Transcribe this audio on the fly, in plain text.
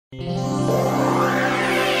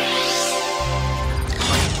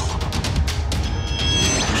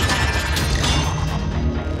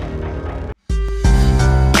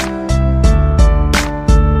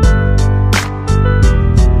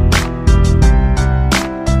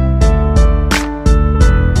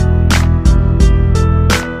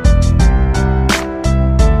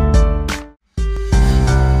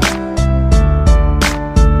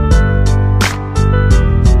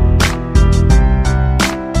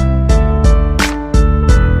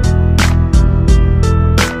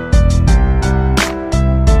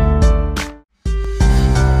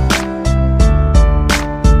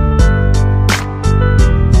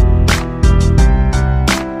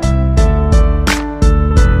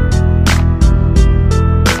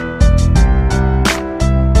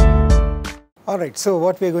Alright, so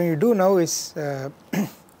what we are going to do now is we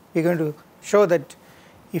are going to show that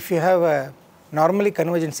if you have a normally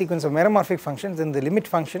convergent sequence of meromorphic functions, then the limit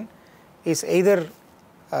function is either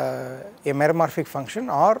a meromorphic function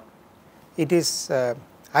or it is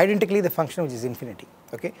identically the function which is infinity,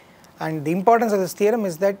 okay. And the importance of this theorem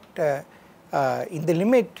is that in the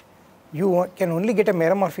limit you can only get a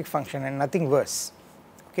meromorphic function and nothing worse,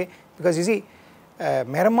 okay, because you see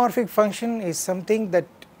meromorphic function is something that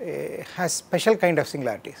has special kind of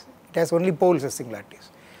singularities, it has only poles as singularities.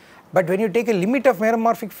 But when you take a limit of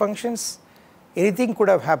meromorphic functions, anything could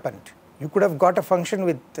have happened. You could have got a function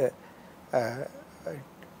with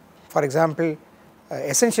for example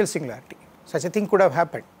essential singularity, such a thing could have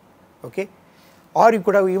happened, okay, or you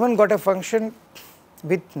could have even got a function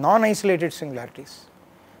with non-isolated singularities,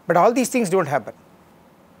 but all these things do not happen.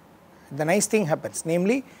 The nice thing happens,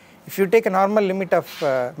 namely if you take a normal limit of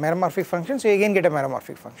meromorphic functions, you again get a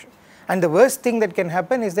meromorphic function, and the worst thing that can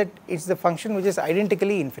happen is that it is the function which is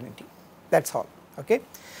identically infinity, that is all, okay.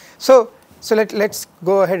 So let's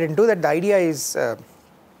go ahead and do that. The idea is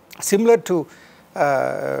similar to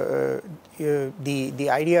the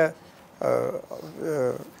idea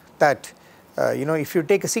that if you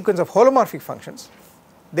take a sequence of holomorphic functions,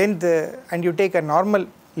 then and you take a normal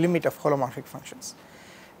limit of holomorphic functions,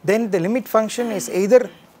 then the limit function is either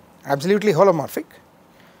absolutely holomorphic,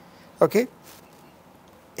 okay,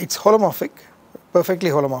 it is holomorphic,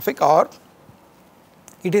 perfectly holomorphic, or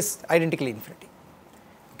it is identically infinity,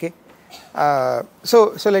 okay.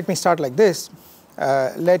 So let me start like this.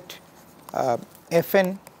 Let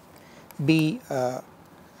Fn be a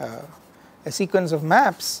sequence of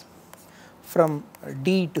maps from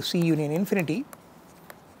D to C union infinity.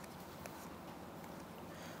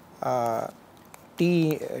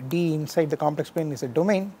 D inside the complex plane is a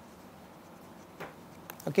domain,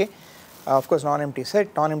 okay, of course non-empty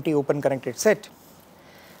set, non-empty open connected set,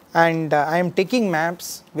 and I am taking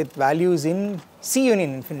maps with values in C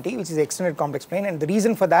union infinity, which is the extended complex plane, and the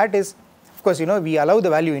reason for that is, of course, we allow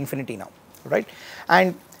the value infinity now, right,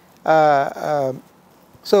 and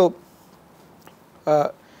suppose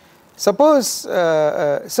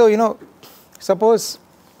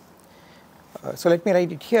so let me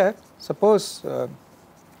write it here. Suppose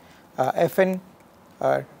Fn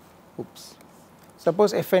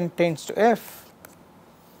suppose Fn tends to F,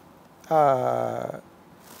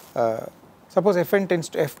 suppose Fn tends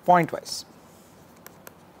to F pointwise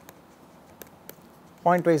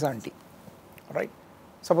on D, right,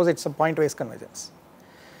 suppose it is a pointwise convergence.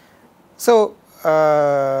 So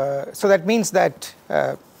that means that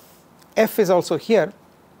F is also here,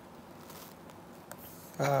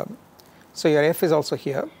 so your F is also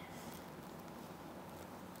here,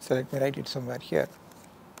 so let me write it somewhere here.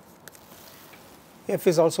 F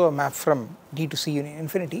is also a map from D to C union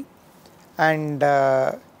infinity, and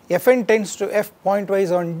Fn tends to F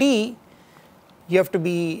pointwise on D. You have to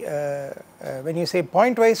be when you say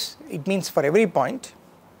pointwise, it means for every point,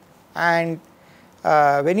 and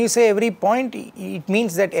when you say every point, it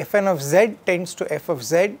means that Fn of z tends to F of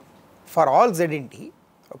z for all z in D,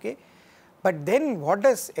 okay. But then what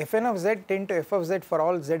does Fn of z tend to F of z for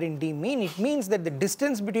all z in D mean? It means that the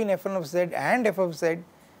distance between Fn of z and F of z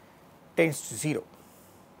tends to 0,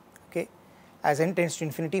 okay, as n tends to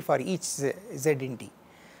infinity for each z in D.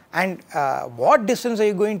 And what distance are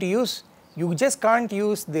you going to use? You just can't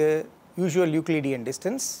use the usual Euclidean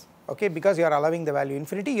distance, okay, because you are allowing the value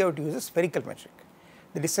infinity. You have to use a spherical metric.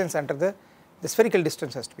 The distance under the spherical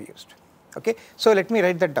distance has to be used, okay. So let me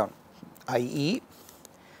write that down, i.e.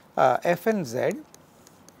 Fn z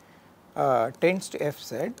tends to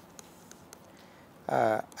Fz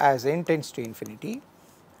as n tends to infinity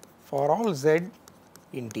for all z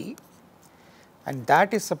in D, and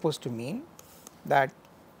that is supposed to mean that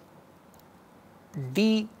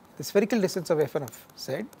D, the spherical distance of Fn of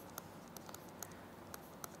z,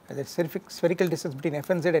 the spherical distance between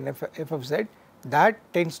Fn z and F of z, that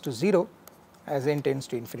tends to 0 as n tends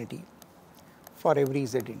to infinity for every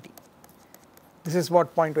z in D. This is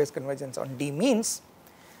what pointwise convergence on D means,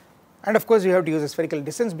 and of course you have to use a spherical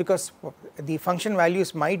distance because the function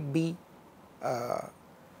values might be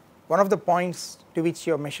one of the points to which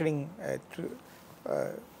you are measuring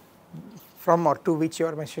from, or to which you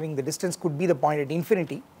are measuring the distance could be the point at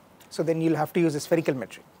infinity. So then you will have to use a spherical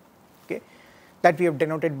metric, okay, that we have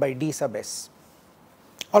denoted by D sub s.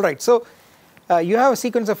 Alright, so you have a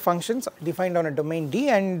sequence of functions defined on a domain D,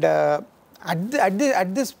 and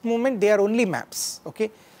at this moment they are only maps, okay.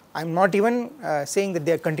 I am not even saying that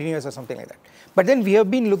they are continuous or something like that, but then we have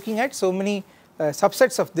been looking at so many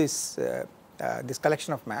subsets of this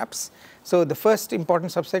collection of maps. So the first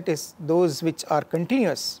important subset is those which are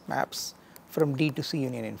continuous maps from D to C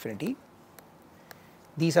union infinity.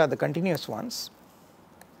 These are the continuous ones.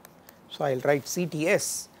 So I will write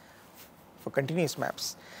CTS for continuous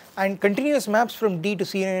maps, and continuous maps from D to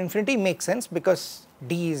C union infinity make sense because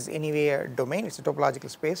D is anyway a domain, it is a topological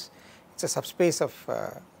space, it is a subspace of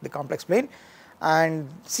the complex plane, and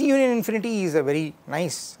C union infinity is a very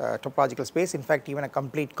nice topological space, in fact even a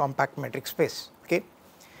complete compact metric space, okay,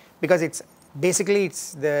 because it's basically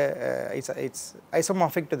it's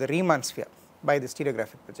isomorphic to the Riemann sphere by the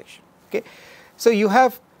stereographic projection, okay. So you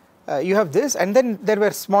have this, and then there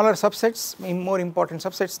were smaller subsets, more important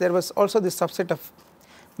subsets. There was also this subset of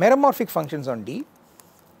meromorphic functions on D.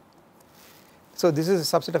 So this is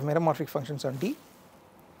a subset of meromorphic functions on D,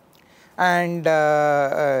 and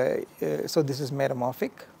so this is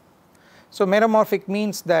meromorphic. So meromorphic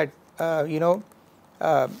means that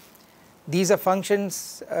these are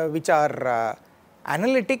functions which are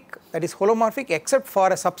analytic, that is holomorphic, except for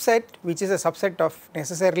a subset which is a subset of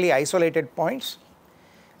necessarily isolated points,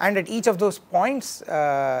 and at each of those points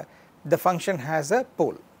the function has a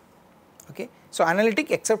pole, okay. So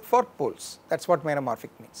analytic except for poles, that is what meromorphic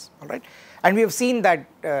means, alright. And we have seen that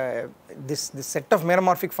this set of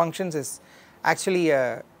meromorphic functions is actually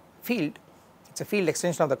a field, it is a field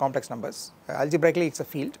extension of the complex numbers, algebraically it is a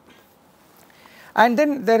field. And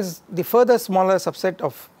then there is the further smaller subset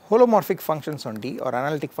of holomorphic functions on D or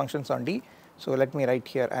analytic functions on D. So let me write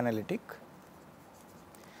here analytic,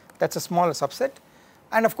 that is a smaller subset,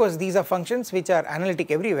 and of course these are functions which are analytic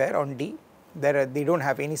everywhere on D, they do not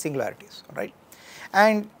have any singularities, right.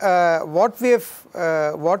 And what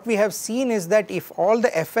we have seen is that if all the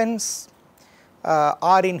fn's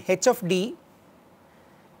are in H of D,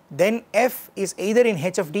 then f is either in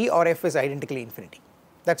H of D or f is identically infinity,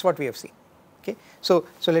 that is what we have seen, okay. So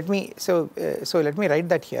let me write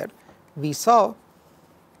that here. We saw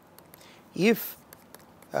if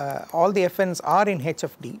all the fn's are in H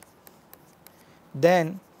of D,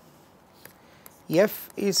 then f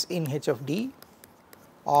is in H of D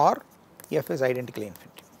or f is identically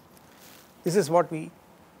infinity. This is what we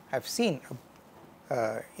have seen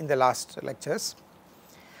in the last lectures,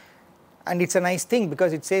 and it is a nice thing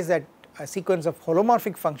because it says that a sequence of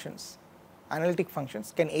holomorphic functions, analytic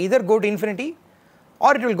functions, can either go to infinity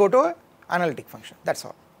or it will go to an analytic function, that is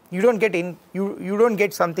all. You do not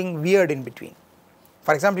get something weird in between.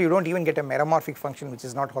 For example, you do not even get a meromorphic function which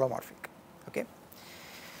is not holomorphic, okay.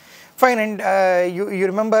 Fine, and you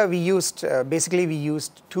remember we used basically we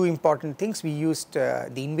used two important things. We used the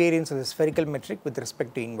invariance of the spherical metric with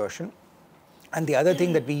respect to inversion, and the other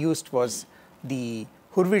thing that we used was the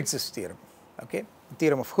Hurwitz's theorem, okay, the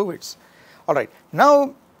theorem of Hurwitz. Alright,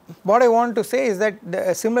 now what I want to say is that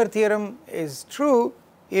a similar theorem is true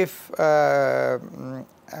if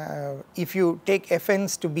you take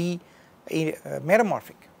fn's to be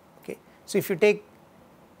meromorphic, okay. So if you take,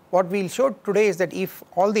 what we will show today is that if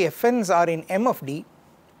all the fn's are in M of D,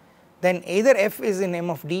 then either f is in M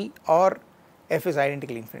of D or f is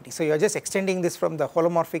identically infinity. So you are just extending this from the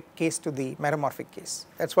holomorphic case to the meromorphic case,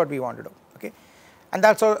 that is what we want to do, okay. And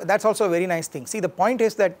that is also a very nice thing. See, the point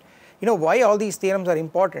is that why all these theorems are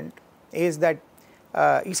important is that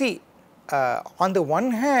you see on the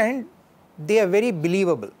one hand they are very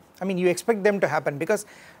believable, I mean you expect them to happen because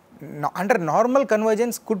under normal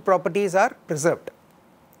convergence good properties are preserved,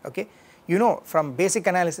 okay. From basic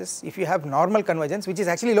analysis, if you have normal convergence, which is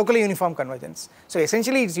actually locally uniform convergence, so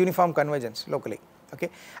essentially it is uniform convergence locally, okay,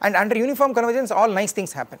 and under uniform convergence all nice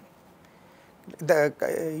things happen.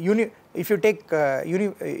 If you take a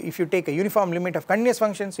uniform limit of continuous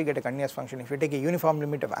functions, you get a continuous function. If you take a uniform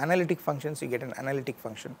limit of analytic functions, you get an analytic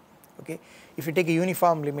function, okay. If you take a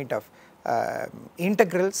uniform limit of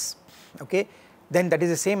integrals, okay, then that is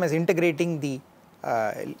the same as integrating the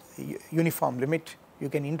uniform limit. You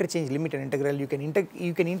can interchange limit and integral, you can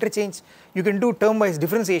interchange, you can do term-wise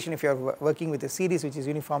differentiation if you are working with a series which is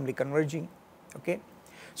uniformly converging, okay.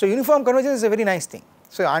 So uniform convergence is a very nice thing.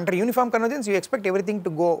 So under uniform convergence you expect everything to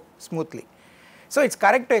go smoothly. So it is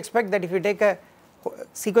correct to expect that if you take a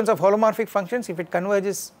sequence of holomorphic functions, if it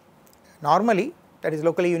converges normally, that is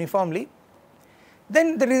locally uniformly,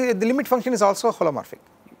 then the limit function is also holomorphic.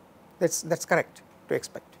 That's correct to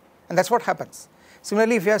expect, and that's what happens.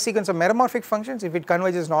 Similarly, if you have a sequence of meromorphic functions, if it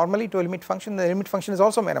converges normally to a limit function, the limit function is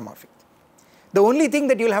also meromorphic. The only thing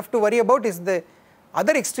that you will have to worry about is the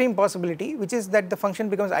other extreme possibility, which is that the function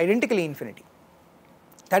becomes identically infinity.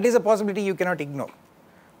 That is a possibility you cannot ignore,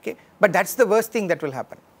 okay, but that is the worst thing that will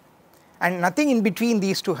happen, and nothing in between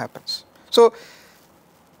these two happens. So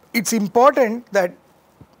it is important that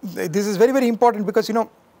this is very important because it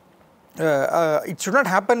should not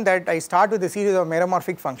happen that I start with a series of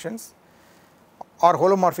meromorphic functions, are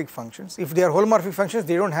holomorphic functions. If they are holomorphic functions,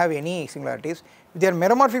 they do not have any singularities. If they are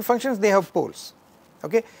meromorphic functions, they have poles,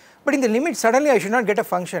 okay. But in the limit suddenly I should not get a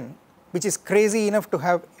function which is crazy enough to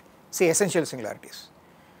have say essential singularities,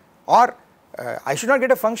 or I should not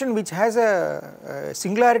get a function which has a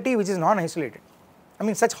singularity which is non-isolated. I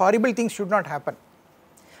mean, such horrible things should not happen,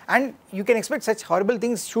 and you can expect such horrible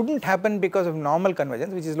things should not happen because of normal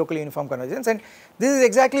convergence, which is locally uniform convergence, and this is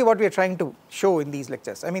exactly what we are trying to show in these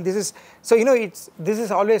lectures. I mean, this is, so you know, this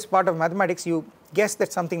is always part of mathematics. You guess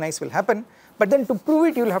that something nice will happen, but then to prove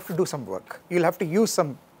it you will have to do some work, you will have to use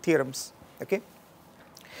some theorems, okay.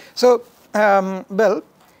 So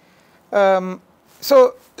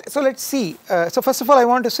so let us see, so first of all I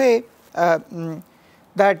want to say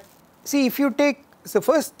that, see, if you take, so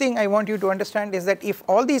first thing I want you to understand is that if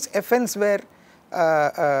all these fn's were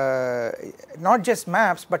not just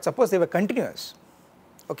maps but suppose they were continuous,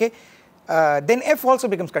 okay, then f also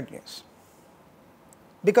becomes continuous,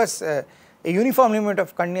 because a uniform limit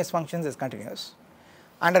of continuous functions is continuous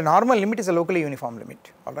and a normal limit is a locally uniform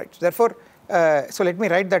limit, alright. So therefore, so let me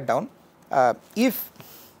write that down. If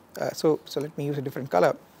so let me use a different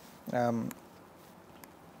color.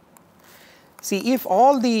 See, if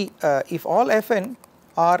all fn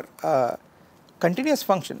are continuous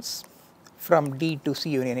functions from D to C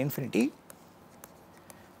union infinity,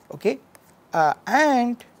 okay,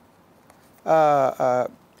 and the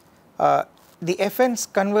fn's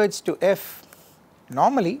converge to f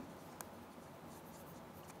normally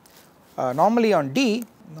on D,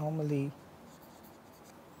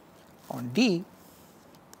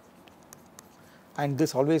 and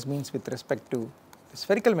this always means with respect to the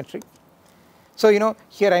spherical metric. So you know,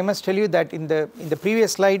 here I must tell you that in the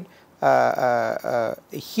previous slide,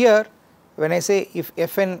 here when I say if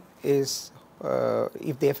fn is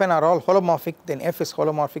if the fn are all holomorphic, then f is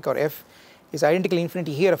holomorphic or f is identical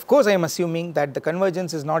infinity. Here of course I am assuming that the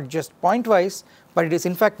convergence is not just pointwise but it is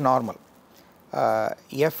in fact normal.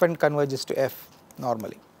 Fn converges to f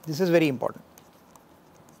normally. This is very important.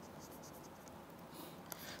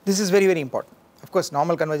 This is very, very important. Of course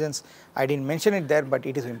normal convergence, I did not mention it there, but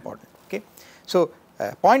it is important, okay. So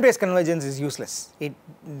pointwise convergence is useless.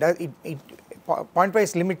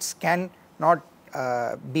 Pointwise limits can not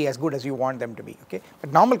be as good as you want them to be, okay,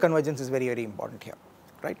 but normal convergence is very, very important here,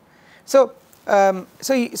 right. So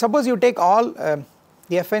suppose you take all the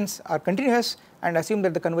fn's are continuous and assume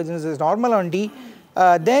that the convergence is normal on D,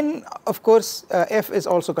 then of course f is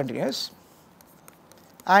also continuous,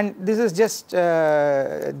 and this is just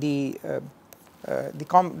the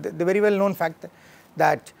very well known fact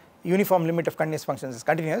that uniform limit of continuous functions is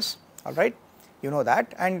continuous, alright, you know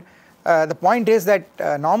that, and the point is that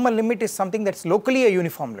normal limit is something that is locally a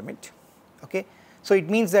uniform limit, okay. So it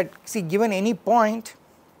means that, see, given any point,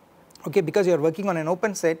 okay, because you are working on an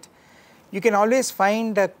open set, you can always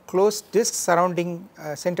find a closed disk surrounding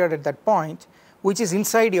centered at that point which is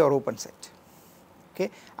inside your open set, okay,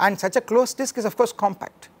 and such a closed disk is of course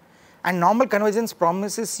compact, and normal convergence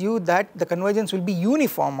promises you that the convergence will be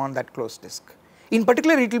uniform on that closed disk. In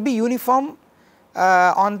particular it will be uniform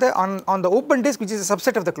on the open disk, which is a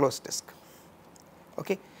subset of the closed disk,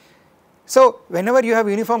 okay. So whenever you have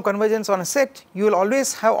uniform convergence on a set, you will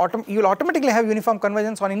always have you will automatically have uniform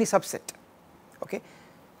convergence on any subset, okay,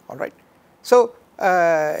 alright. So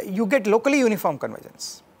you get locally uniform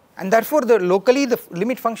convergence, and therefore the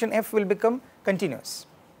limit function f will become continuous,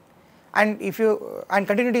 and and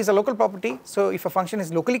continuity is a local property, so if a function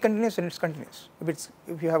is locally continuous then it is continuous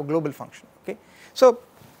if you have a global function, okay. So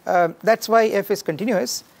that is why f is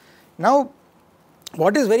continuous. Now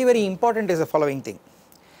what is very, very important is the following thing.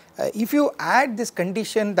 If you add this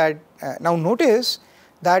condition that now notice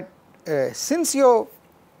that since you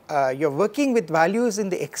are working with values in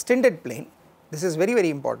the extended plane, this is very, very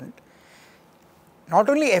important. Not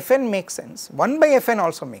only fn makes sense, 1 by fn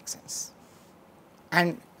also makes sense,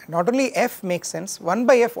 and not only f makes sense, 1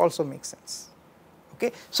 by f also makes sense,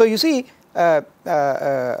 okay. So you see,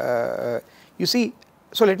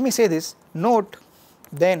 so let me say this, note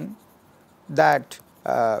then that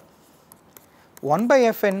 1 by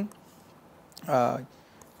fn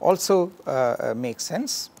also makes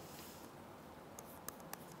sense,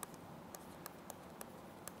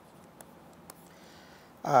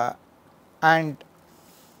 and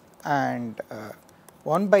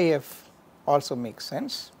 1 by f also makes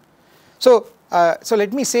sense. So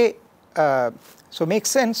let me say, so makes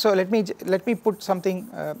sense, so let me put something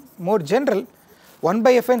more general. 1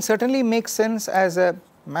 by fn certainly makes sense as a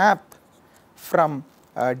map from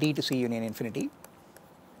D to C union infinity,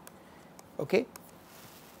 okay.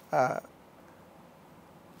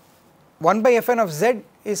 1 by fn of z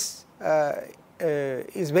is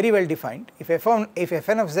is very well defined. If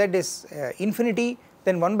fn of z is infinity,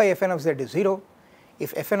 then 1 by fn of z is 0.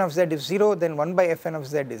 If fn of z is 0, then 1 by fn of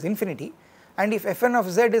z is infinity, and if fn of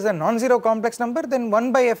z is a non-zero complex number, then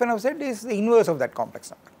 1 by fn of z is the inverse of that complex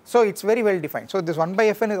number. So it is very well defined. So this 1 by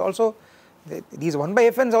fn is also, these 1 by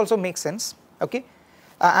fn's also make sense, okay.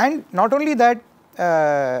 And not only that,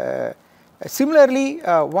 similarly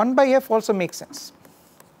 1 by f also makes sense,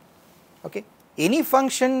 okay. Any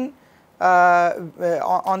function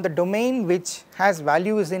on the domain which has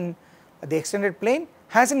values in the extended plane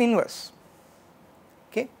has an inverse,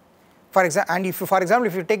 okay. For example,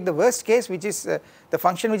 if you take the worst case, which is the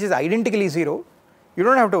function which is identically 0, you do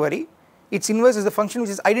not have to worry, its inverse is the function which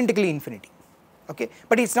is identically infinity, okay.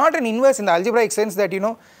 But it is not an inverse in the algebraic sense that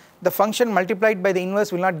the function multiplied by the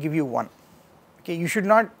inverse will not give you 1, okay. You should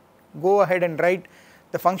not go ahead and write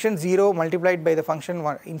the function 0 multiplied by the function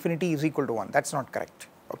 1 infinity is equal to 1, that is not correct,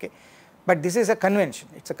 okay. But this is a convention,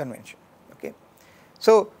 it is a convention, okay.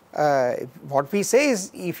 So what we say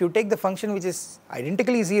is, if you take the function which is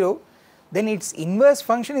identically 0, then its inverse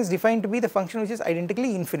function is defined to be the function which is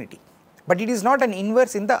identically infinity, but it is not an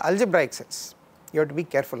inverse in the algebraic sense. You have to be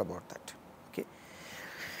careful about that, okay.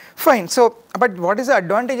 Fine. So but what is the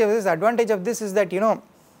advantage of this? The advantage of this is that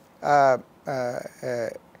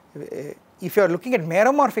if you are looking at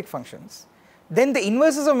meromorphic functions, then the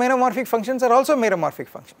inverses of meromorphic functions are also meromorphic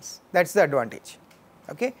functions, that is the advantage,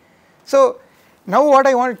 okay. So now what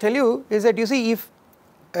I want to tell you is that, you see, if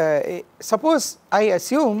suppose I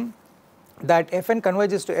assume that fn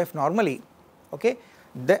converges to f normally, okay,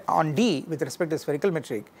 on D with respect to spherical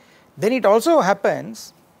metric, then it also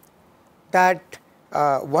happens that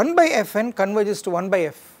 1 by fn converges to 1 by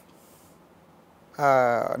f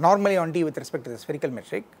normally on D with respect to the spherical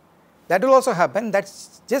metric. That will also happen, that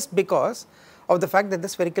is just because of the fact that the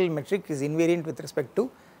spherical metric is invariant with respect to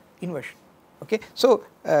inversion, okay. So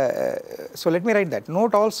let me write that.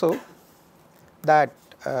 Note also that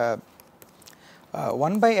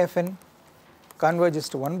 1 by fn converges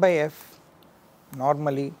to 1 by f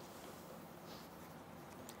normally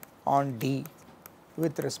on D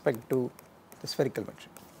with respect to the spherical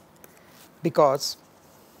metric, because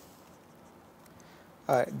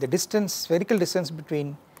the spherical distance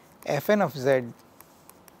between fn of z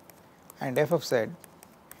and f of z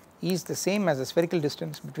is the same as the spherical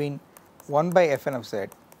distance between 1 by fn of z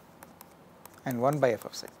and 1 by f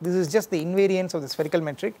of z. This is just the invariance of the spherical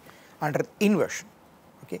metric under inversion,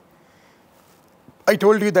 okay. I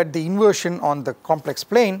told you that the inversion on the complex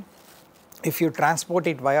plane, if you transport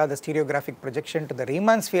it via the stereographic projection to the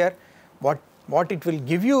Riemann sphere, what it will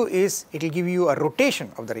give you is, it will give you a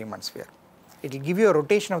rotation of the Riemann sphere. It will give you a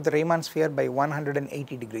rotation of the Riemann sphere by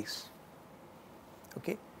 180 degrees,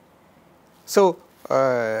 okay. So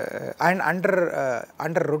and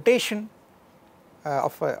under rotation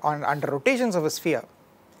under rotations of a sphere,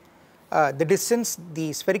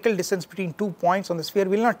 the spherical distance between 2 points on the sphere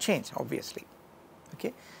will not change, obviously,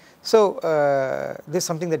 okay. So this is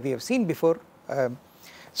something that we have seen before.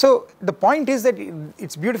 So the point is that it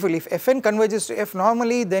is beautiful. If fn converges to f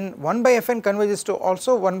normally, then 1 by fn converges to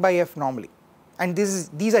also 1 by f normally, and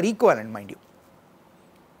these are equivalent, mind you.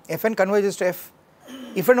 Fn converges to f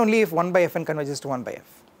if and only if 1 by fn converges to 1 by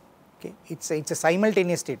f, okay. It's a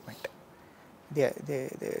simultaneous statement.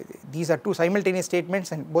 These are two simultaneous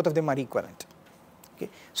statements and both of them are equivalent, okay.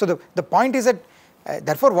 So the point is that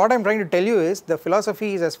therefore what I am trying to tell you is, the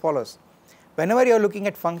philosophy is as follows. Whenever you are looking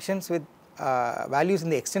at functions with values in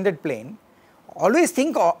the extended plane, always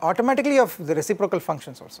think automatically of the reciprocal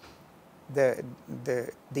functions also, the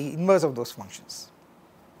inverse of those functions,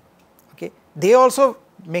 okay. They also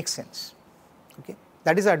make sense, okay.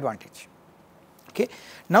 That is the advantage, okay.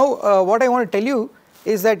 Now what I want to tell you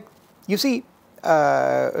is that, you see,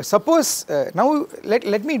 suppose now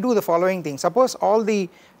let me do the following thing. Suppose all the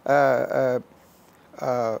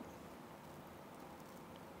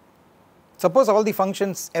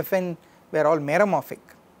functions fn were all meromorphic,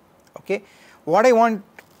 okay. What I want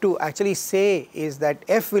to actually say is that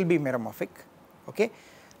f will be meromorphic, okay,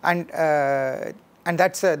 and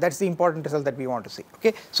that's the important result that we want to see,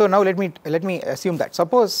 okay. So now let me assume that,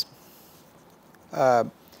 suppose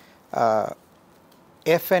fn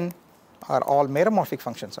are all meromorphic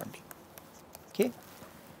functions on D, okay.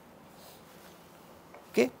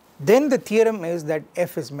 Then the theorem is that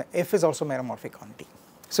f is also meromorphic on D.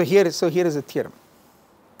 So here is the theorem.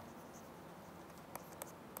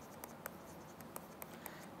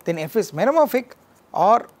 Then f is meromorphic,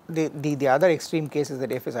 or the other extreme case is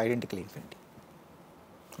that f is identically infinity,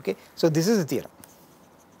 okay. So this is the theorem,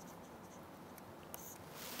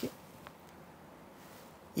 okay.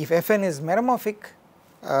 If fn is meromorphic,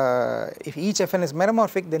 if each Fn is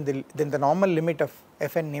meromorphic, then the normal limit of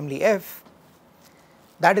Fn, namely f,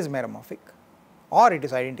 that is meromorphic, or it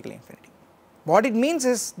is identically infinity. What it means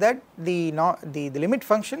is that the limit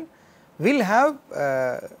function will have,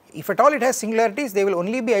 if at all it has singularities, they will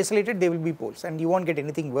only be isolated, they will be poles, and you won't get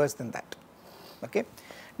anything worse than that. Okay.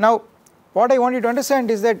 Now what I want you to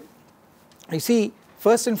understand is that, you see,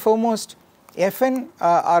 first and foremost, Fn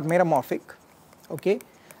are meromorphic, okay,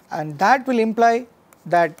 and that will imply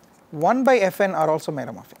that 1 by Fn are also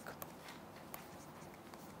meromorphic.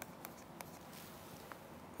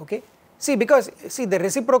 Okay. See, because the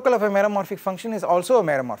reciprocal of a meromorphic function is also a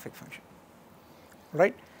meromorphic function,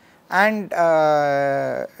 right? And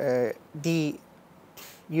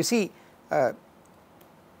you see,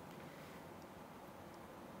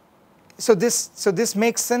 so this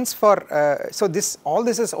makes sense for, all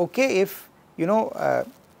this is okay if, you know,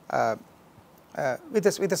 with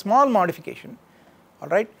a small modification, all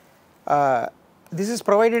right. This is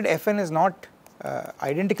provided Fn is not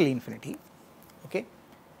identically infinity, okay,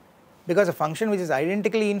 because a function which is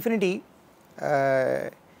identically infinity,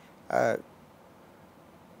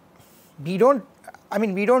 we don't,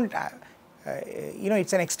 you know,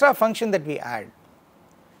 it's an extra function that we add,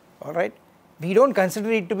 all right. We don't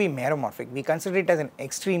consider it to be meromorphic, we consider it as an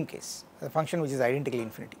extreme case, a function which is identically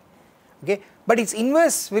infinity, okay, but its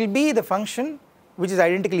inverse will be the function which is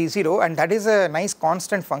identically 0, and that is a nice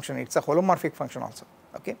constant function, it is a holomorphic function also,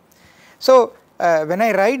 okay. So when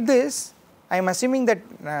I write this, I am assuming that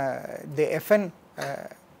the Fn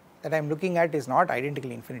that I am looking at is not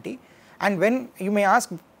identically infinity, and when you may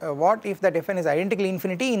ask what if that Fn is identically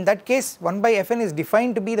infinity, in that case 1 by Fn is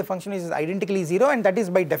defined to be the function which is identically 0, and that is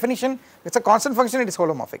by definition, it is a constant function, it is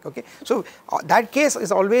holomorphic, okay. So that case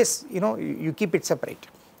is always, you know, you keep it separate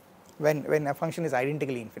when a function is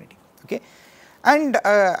identically infinity, okay. And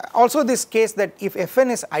also this case that if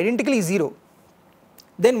Fn is identically 0,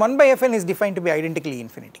 then 1 by Fn is defined to be identically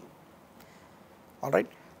infinity, alright.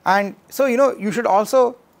 And so, you know, you should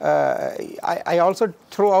also, I also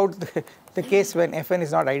throw out the case when Fn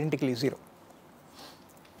is not identically 0,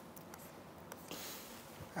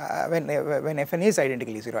 when Fn is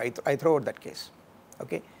identically 0, I throw out that case,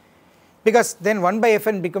 okay, because then 1 by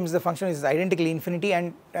Fn becomes the function which is identically infinity,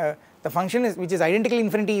 and the function which is identically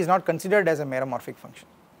infinity is not considered as a meromorphic function,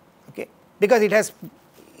 okay, because it has,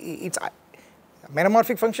 its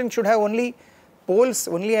meromorphic function should have only poles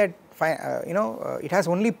only at, you know, it has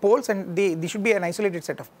only poles, and they should be an isolated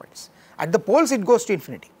set of points. At the poles it goes to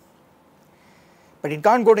infinity, but it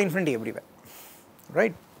can't go to infinity everywhere,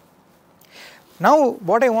 right. Now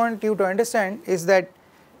what I want you to understand is that,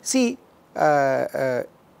 see, I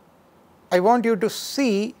want you to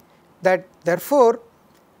see that therefore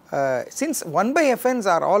since 1 by Fn's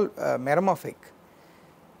are all meromorphic,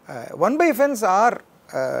 1 by Fn's are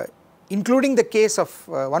including the case of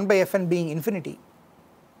 1 by Fn being infinity,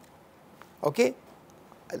 okay,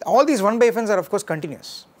 all these 1 by Fn's are of course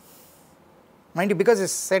continuous, mind you, because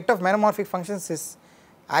this set of meromorphic functions is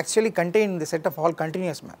actually contained in the set of all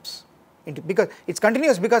continuous maps, because it is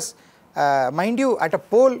continuous because mind you, at a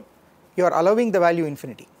pole you are allowing the value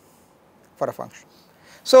infinity for a function.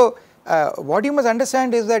 So what you must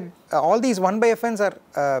understand is that all these 1 by Fn's are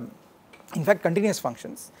in fact continuous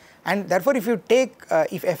functions, and therefore if you take,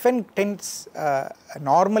 if Fn tends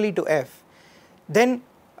normally to f, then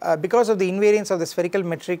because of the invariance of the spherical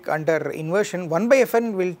metric under inversion, 1 by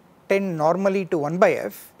Fn will tend normally to 1 by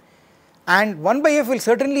f, and 1 by f will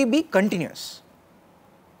certainly be continuous.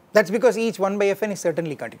 That is because each 1 by Fn is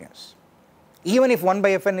certainly continuous. Even if 1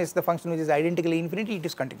 by Fn is the function which is identically infinity, it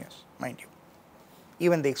is continuous, mind you,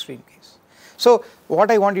 even the extreme case. So what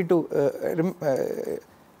I want you to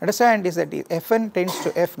understand is that Fn tends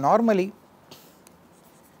to f normally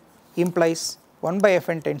implies 1 by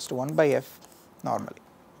Fn tends to 1 by f normally.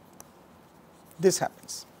 This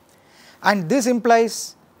happens, and this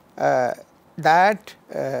implies that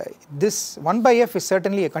this 1 by f is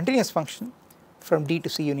certainly a continuous function from D to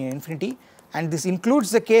C union infinity, and this includes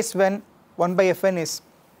the case when 1 by Fn is,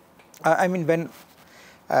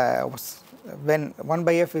 when 1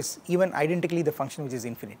 by f is even identically the function which is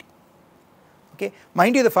infinity, okay.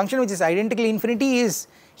 Mind you, the function which is identically infinity is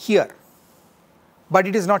here, but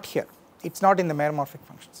it is not here, it is not in the meromorphic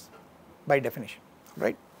functions by definition,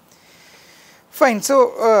 right. Fine.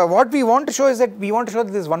 So what we want to show is that we want to show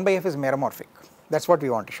that this 1 by f is meromorphic, that is what we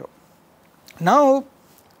want to show. Now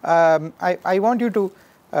I want you to,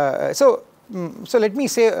 so let me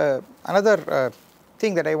say another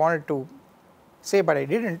thing that I wanted to say but I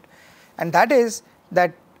did not, and that is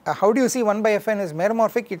that how do you see 1 by Fn is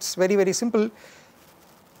meromorphic? It is very, very simple.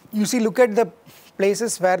 You see, look at the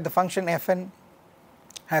places where the function Fn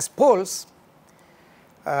has poles,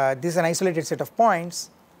 this is an isolated set of points,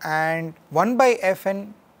 and 1 by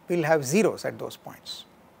Fn will have zeros at those points.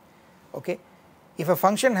 Okay. If a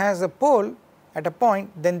function has a pole at a point,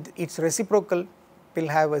 then its reciprocal will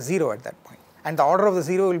have a 0 at that point, and the order of the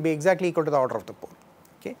 0 will be exactly equal to the order of the pole.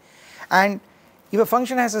 Okay. And if a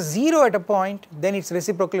function has a 0 at a point, then its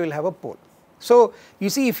reciprocal will have a pole. So you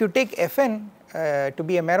see, if you take Fn to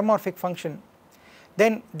be a meromorphic function,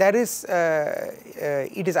 then there is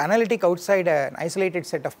it is analytic outside an isolated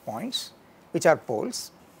set of points which are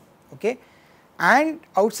poles, okay, and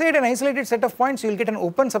outside an isolated set of points you will get an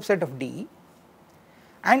open subset of D,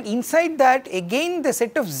 and inside that again the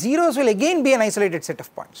set of zeros will again be an isolated set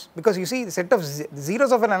of points, because you see the set of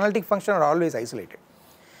zeros of an analytic function are always isolated,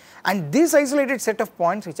 and this isolated set of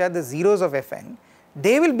points which are the zeros of Fn,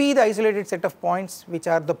 they will be the isolated set of points which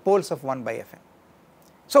are the poles of 1 by Fn.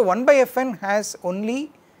 So 1 by Fn has only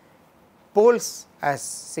poles as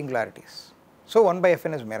singularities. So 1 by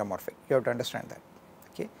Fn is meromorphic, you have to understand that.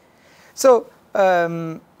 Okay. So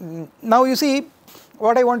now you see,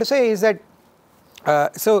 what I want to say is that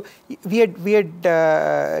so we had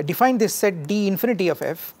defined this set D infinity of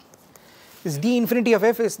F. This D infinity of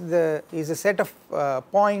F is a set of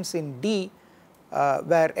points in D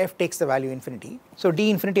where F takes the value infinity. So D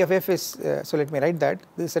infinity of F is, so let me write that,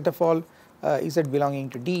 this set of all Z belonging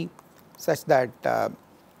to D such that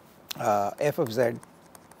F of Z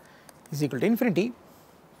is equal to infinity,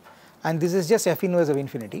 and this is just F inverse of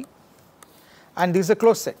infinity, and this is a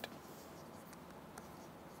closed set.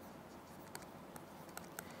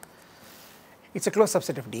 It is a closed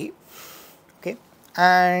subset of D, okay,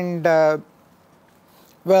 and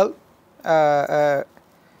well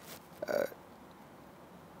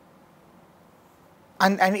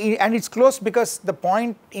and it is closed because the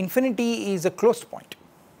point infinity is a closed point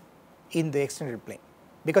in the extended plane,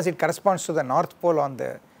 because it corresponds to the north pole on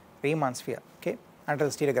the Riemann sphere, okay, under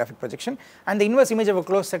the stereographic projection, and the inverse image of a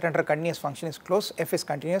closed set under a continuous function is closed, F is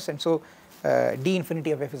continuous, and so D infinity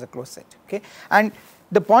of F is a closed set, okay. And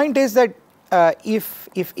the point is that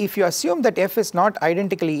if you assume that F is not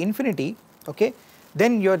identically infinity, okay,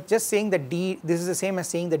 then you are just saying that D, this is the same as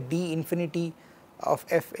saying that D infinity of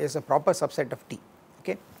F is a proper subset of D.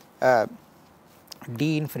 Okay,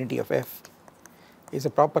 D infinity of F is a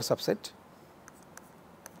proper subset,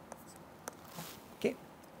 okay,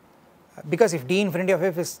 because if D infinity of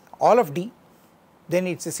F is all of D, then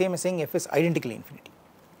it is the same as saying F is identically infinity,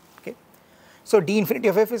 okay. So D infinity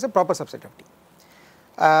of F is a proper subset of D.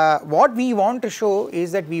 What we want to show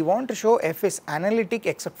is that we want to show F is analytic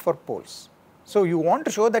except for poles. So you want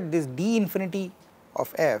to show that this D infinity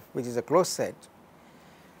of F, which is a closed set,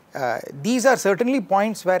 these are certainly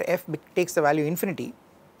points where F takes the value infinity,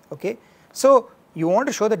 okay. So you want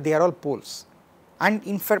to show that they are all poles, and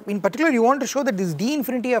in particular you want to show that this D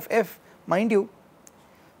infinity of F, mind you,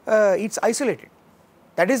 it is isolated.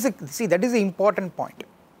 That is the, see, that is the important point.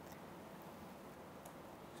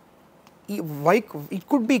 Why it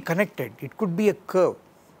could be connected, it could be a curve.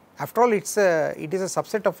 After all, it is a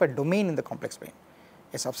subset of a domain in the complex plane.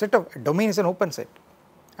 A subset of a domain is an open set,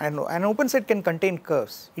 and an open set can contain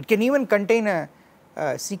curves. It can even contain a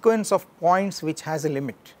sequence of points which has a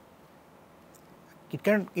limit. It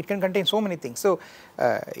can contain so many things. So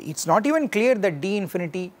it is not even clear that D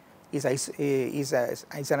infinity is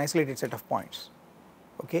an isolated set of points,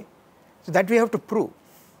 okay. So that we have to prove,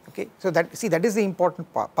 okay. So that, see, that is the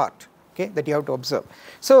important part, okay, that you have to observe.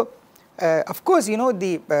 So of course, you know,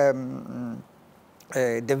 the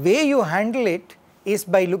way you handle it is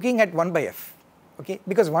by looking at 1 by F, okay,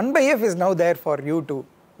 because 1 by F is now there for you to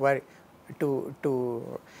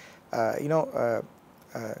you know,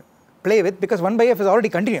 play with, because 1 by F is already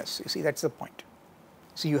continuous, you see, that is the point.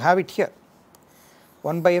 So you have it here,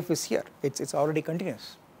 1 by F is here, it is already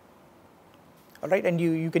continuous, alright, and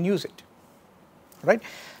you can use it, right,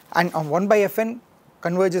 and 1 by Fn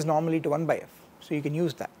converges normally to 1 by F, so you can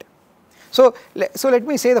use that. So let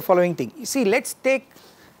me say the following thing. You see, let's take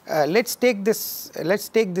this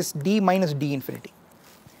D minus D infinity.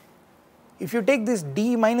 If you take this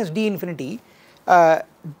D minus D infinity,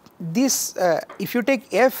 if you take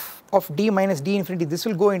F of D minus D infinity, this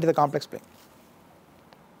will go into the complex plane,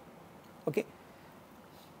 okay,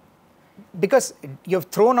 because you have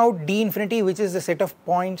thrown out D infinity, which is the set of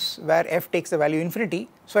points where F takes the value infinity.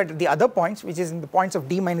 So at the other points, which is in the points of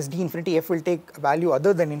D minus D infinity, F will take a value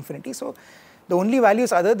other than infinity. So the only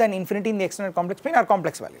values other than infinity in the external complex plane are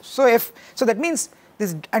complex values. So so that means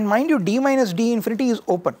this, and mind you, D minus D infinity is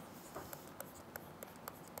open.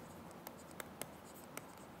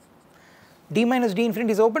 D minus D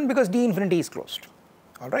infinity is open because D infinity is closed,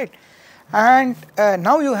 alright. And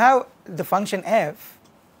now you have the function F,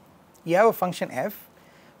 you have a function f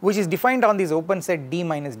which is defined on this open set d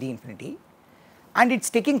minus d infinity, and it is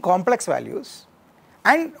taking complex values.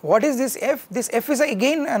 And what is this f? This f is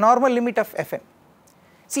again a normal limit of fn.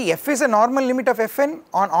 See, f is a normal limit of fn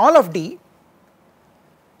on all of d,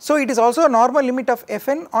 so it is also a normal limit of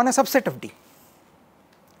fn on a subset of d.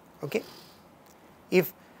 Okay.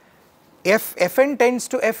 If fn tends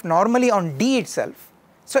to f normally on d itself,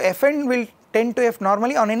 so fn will tend to f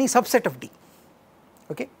normally on any subset of d.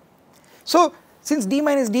 Okay. So since d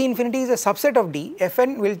minus d infinity is a subset of d,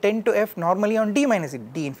 fn will tend to f normally on d minus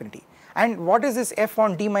d infinity. And what is this f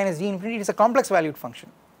on d minus d infinity? It is a complex valued function.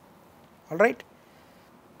 Alright.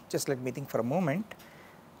 Just let me think for a moment.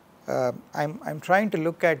 I'm trying to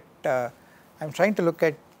look at a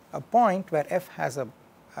point where f has the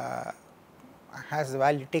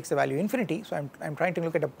value, takes the value infinity. So I'm trying to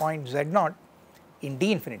look at a point z0 in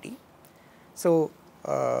d infinity. So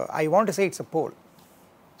I want to say it's a pole.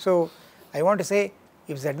 So I want to say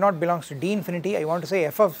if z0 belongs to d infinity, I want to say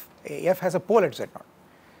f has a pole at z0.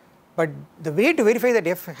 But the way to verify that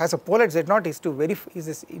f has a pole at z0 is to verify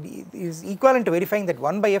is equivalent to verifying that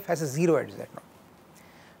 1 by f has a 0 at z0.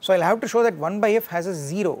 So I'll have to show that 1 by f has a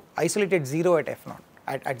 0, isolated 0 at f0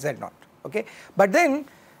 at z0. Okay. But then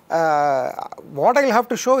what I'll have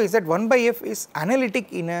to show is that 1 by f is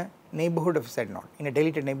analytic in a neighborhood of z0, in a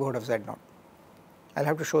deleted neighborhood of z0. I'll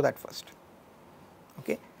have to show that first.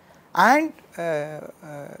 Okay. And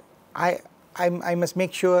I must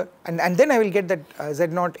make sure, and then I will get that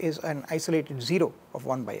z0 is an isolated 0 of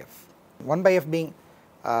 1 by f. 1 by f being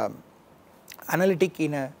analytic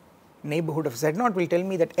in a neighborhood of z0 will tell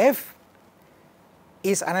me that f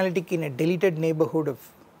is analytic in a deleted neighborhood of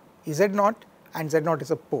z0, and z0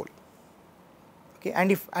 is a pole. Okay,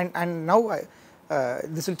 and if and now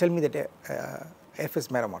this will tell me that f is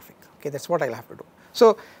meromorphic. Okay, that's what I'll have to do.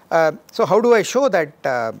 So so how do I show that?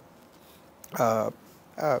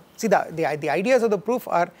 See, the ideas of the proof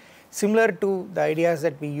are similar to the ideas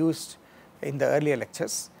that we used in the earlier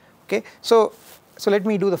lectures. Okay, so let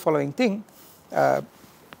me do the following thing.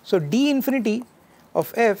 So d infinity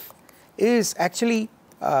of f is actually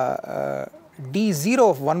d0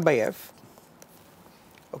 of 1 by f.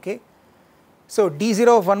 Okay, so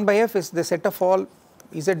d0 of 1 by f is the set of all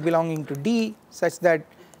z belonging to d such that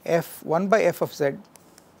f 1 by f of z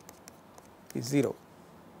is 0.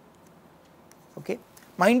 Okay,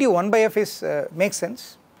 mind you, 1 by f is makes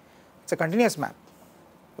sense, it's a continuous map.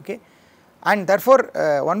 Okay, and therefore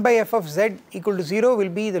 1 by f of z equal to 0 will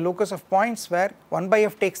be the locus of points where 1 by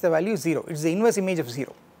f takes the value 0. It is the inverse image of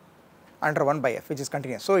 0 under 1 by f, which is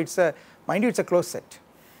continuous. So it's a, mind you, it's a closed set.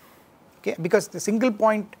 Okay, because the single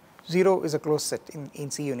point 0 is a closed set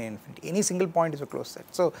in C union infinity. Any single point is a closed set.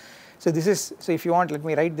 So this is, so if you want, let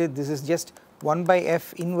me write this. This is just 1 by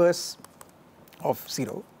f inverse of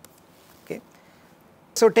 0. Okay,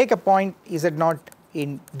 so take a point z0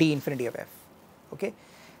 in d infinity of f. Okay,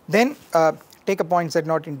 then take a point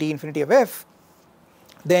z0 in d infinity of f.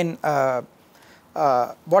 Then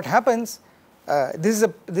what happens? This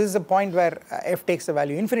is a point where f takes the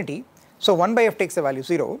value infinity. So 1 by f takes the value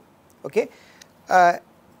 0. Okay,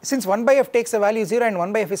 since 1 by f takes the value 0 and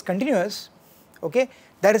 1 by f is continuous, okay,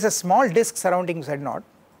 there is a small disk surrounding z0,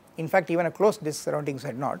 in fact even a closed disk surrounding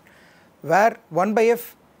z0, where 1 by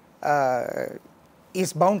f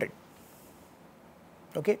is bounded,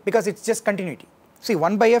 okay, because it's just continuity. See,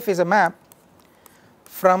 1 by f is a map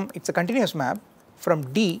from, it's a continuous map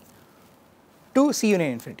from d to C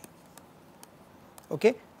union infinity.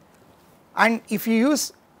 Okay, and if you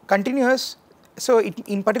use continuous, so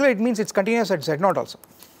in particular it means it's continuous at z0 also.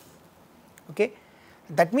 Okay,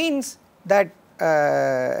 that means that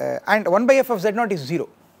and 1 by f of z0 is 0.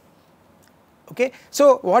 Okay,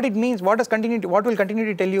 so what it means, what does continuity, what will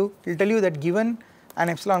continuity tell you? It will tell you that given an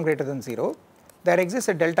epsilon greater than 0, there exists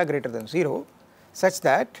a delta greater than 0, such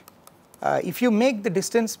that if you make the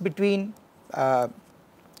distance between I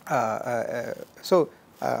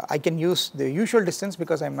can use the usual distance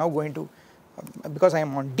because I am now going to because I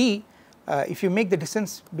am on d. If you make the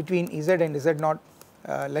distance between z and z0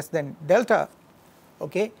 less than delta,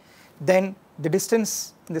 okay, then the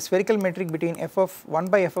distance in the spherical metric between f of 1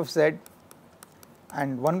 by f of z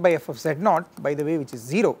and 1 by f of z0, by the way, which is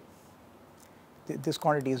 0, this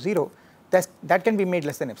quantity is 0, that can be made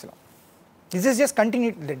less than epsilon. This is just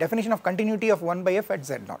continuity, the definition of continuity of 1 by f at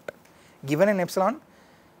z0. Given an epsilon,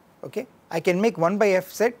 okay, I can make 1 by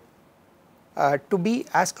f z to be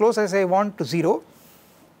as close as I want to 0,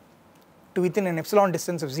 to within an epsilon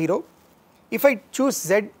distance of 0, if I choose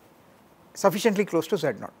z sufficiently close to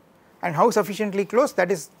z0. And how sufficiently close,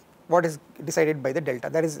 that is what is decided by the delta.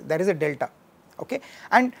 There is a delta, okay,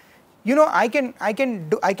 and you know I can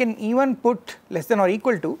even put less than or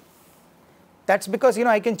equal to. That's because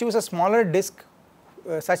I can choose a smaller disk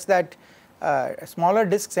such that a smaller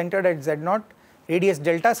disk centered at z0, radius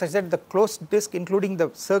delta, such that the closed disk including the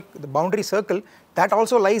boundary circle, that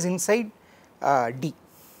also lies inside D,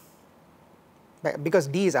 because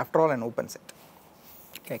D is after all an open set.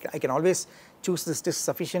 Okay, I can always choose this disk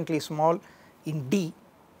sufficiently small in D,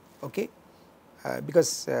 okay,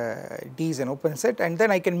 because D is an open set, and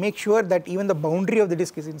then I can make sure that even the boundary of the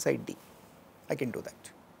disk is inside D. I can do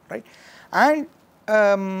that, right? And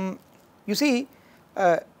you see,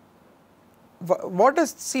 what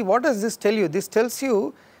does this tell you? This tells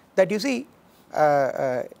you that you see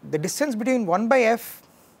the distance between 1 by f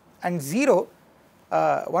and 0,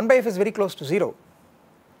 1 by f is very close to 0,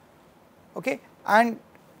 okay, and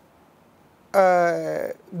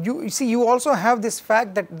you see you also have this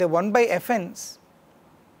fact that the 1 by fn's,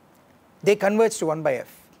 they converge to 1 by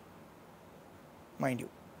f, mind you,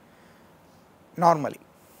 normally.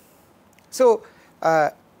 So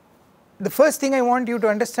the first thing I want you to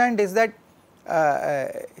understand is that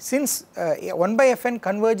since 1 by fn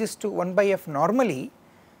converges to 1 by f normally,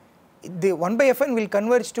 the 1 by fn will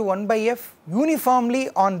converge to 1 by f uniformly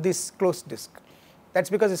on this closed disk. That is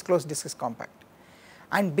because this closed disk is compact,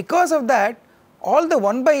 and because of that all the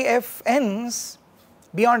 1 by fn's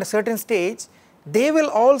beyond a certain stage, they will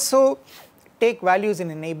also take values in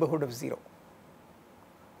a neighborhood of 0,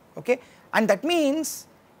 okay, and that means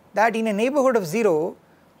that in a neighborhood of 0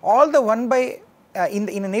 all the 1 by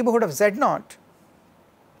in a neighborhood of z0,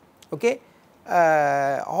 okay,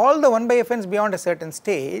 all the 1 by fn's beyond a certain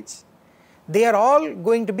stage, they are all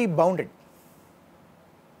going to be bounded,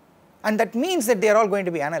 and that means that they are all going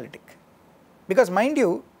to be analytic, because mind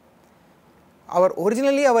you,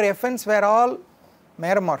 originally our fn's were all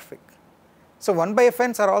meromorphic, so 1 by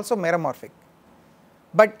fn's are also meromorphic,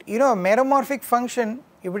 but a meromorphic function,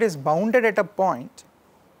 if it is bounded at a point,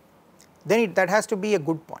 then that has to be a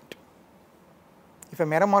good point. If a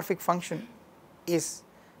meromorphic function is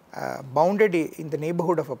bounded in the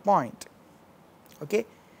neighborhood of a point, okay,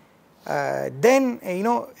 then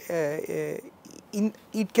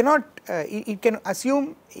it can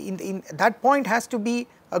assume in that point has to be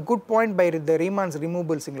a good point by the Riemann's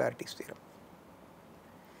removable singularities theorem.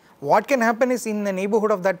 What can happen is in the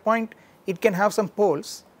neighborhood of that point it can have some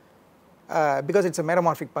poles because it is a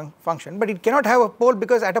meromorphic function, but it cannot have a pole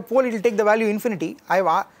because at a pole it will take the value infinity.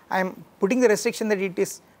 I am putting the restriction that it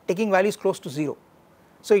is taking values close to 0.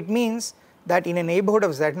 So it means that in a neighborhood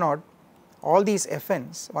of z0 all these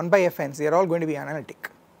fn's, 1 by fn's, they are all going to be analytic,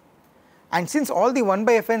 and since all the 1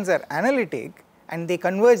 by fn's are analytic and they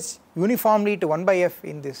converge uniformly to 1 by f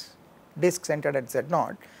in this disk centered at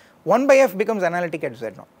z0, 1 by f becomes analytic at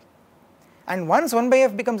z0, and once 1 by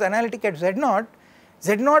f becomes analytic at z0,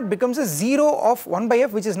 z0 becomes a 0 of 1 by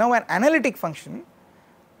f, which is now an analytic function,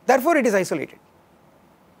 therefore it is isolated.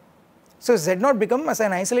 So z0 becomes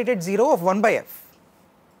an isolated 0 of 1 by f,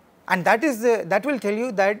 and that will tell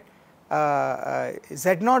you that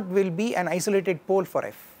z0 will be an isolated pole for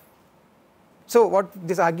f. So what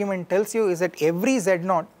this argument tells you is that every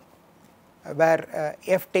z0 where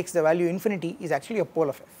f takes the value infinity is actually a pole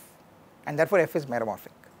of f, and therefore f is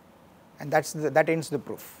meromorphic, and that ends the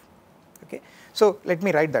proof. Okay. So let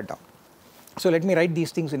me write that down. So let me write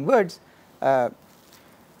these things in words.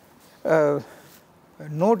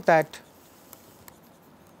 Note that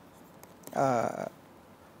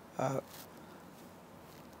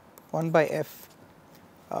 1 by f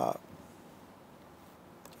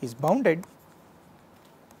is bounded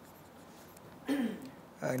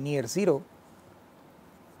near 0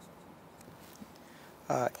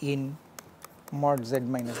 in mod z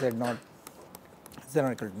minus z0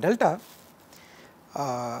 z0 equal to delta.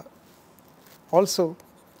 Also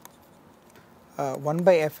 1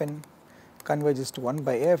 by fn converges to 1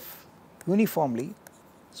 by f uniformly,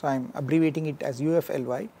 so I am abbreviating it as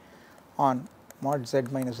UFLY on mod z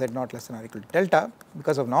minus z0 less than or equal to delta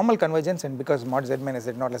because of normal convergence and because mod z minus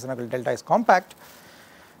z0 less than or equal to delta is compact.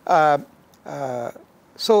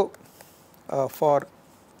 So for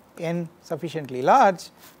n sufficiently large,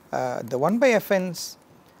 the 1 by fn's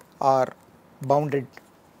are bounded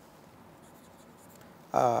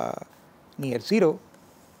near 0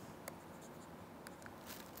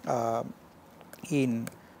 in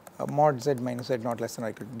mod z minus z0 less than or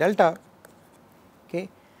equal to delta, okay,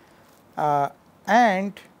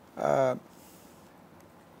 and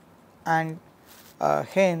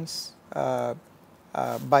hence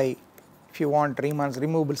by, if you want, Riemann's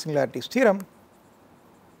removable singularities theorem,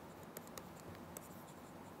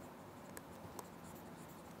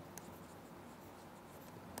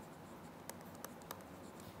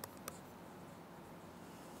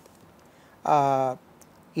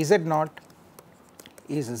 Z0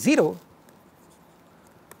 is 0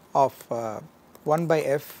 of 1 by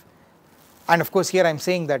f, and of course here I am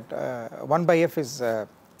saying that 1 by f is 1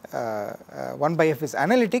 by f is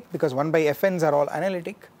analytic because 1 by fn's are all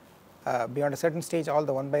analytic. Beyond a certain stage all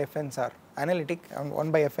the 1 by fn's are analytic, and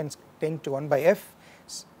 1 by fn's tend to 1 by f,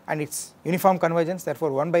 and it's uniform convergence,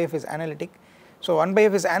 therefore 1 by f is analytic. So 1 by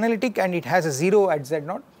f is analytic and it has a 0 at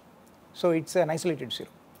Z0, so it's an isolated 0.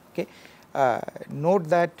 Okay. Note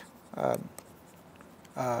that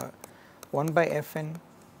 1 by fn,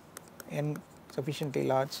 n sufficiently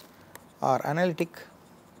large, are analytic.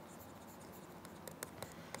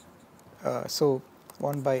 So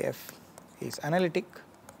 1 by f is analytic.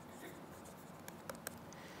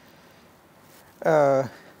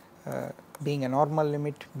 Being a normal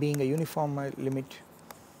limit, being a uniform limit.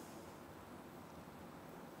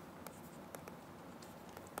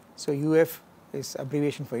 So UF is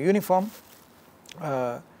abbreviation for uniform.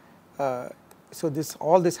 So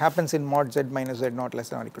all this happens in mod z minus z0 less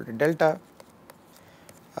than or equal to delta.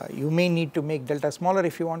 You may need to make delta smaller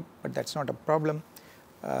if you want, but that's not a problem.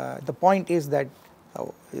 The point is that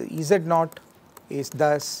Z0 is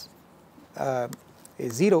thus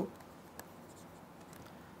is 0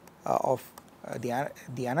 of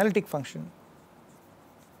the analytic function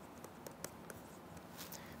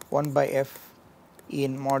 1 by f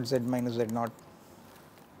in mod z minus z0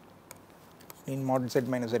 in mod z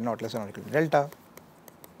minus z0 less than or equal to delta.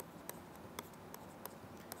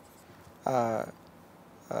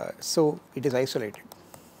 So it is isolated.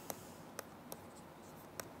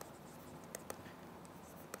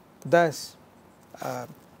 Thus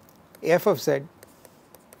f of z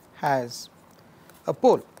has a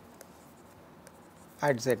pole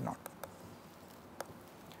at Z0.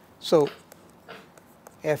 So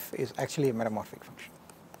f is actually a meromorphic function,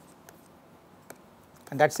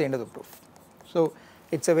 and that's the end of the proof. So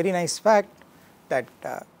it's a very nice fact that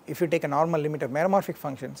if you take a normal limit of meromorphic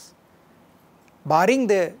functions, barring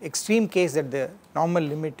the extreme case that the normal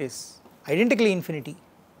limit is identically infinity,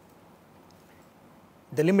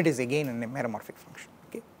 the limit is again a meromorphic function.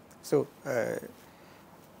 Okay. So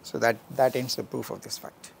so that ends the proof of this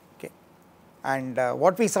fact. Okay. And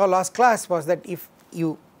what we saw last class was that if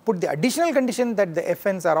you put the additional condition that the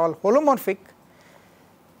fn's are all holomorphic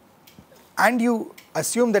and you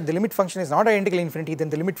assume that the limit function is not identically infinity, then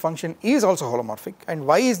the limit function is also holomorphic. And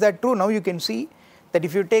why is that true? Now you can see that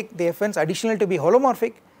if you take the fn's additional to be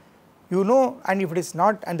holomorphic, you know, and if it is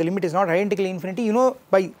not, and the limit is not identically infinity, you know,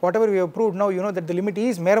 by whatever we have proved now, you know that the limit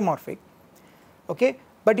is meromorphic. Okay.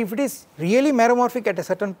 But if it is really meromorphic at a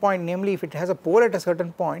certain point, namely if it has a pole at a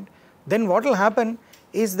certain point, then what will happen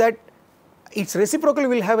is that its reciprocal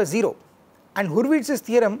will have a 0, and Hurwitz's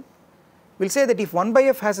theorem will say that if 1 by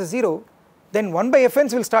f has a 0, then 1 by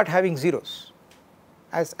fn's will start having zeros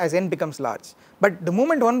as n becomes large. But the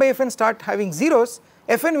moment 1 by fn start having zeros,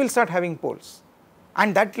 fn will start having poles,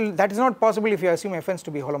 and that is not possible if you assume fn's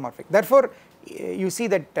to be holomorphic. Therefore you see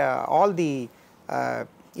that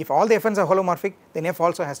if all the fn's are holomorphic, then f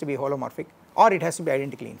also has to be holomorphic, or it has to be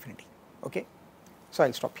identically infinity. Okay. So I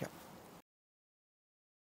will stop here.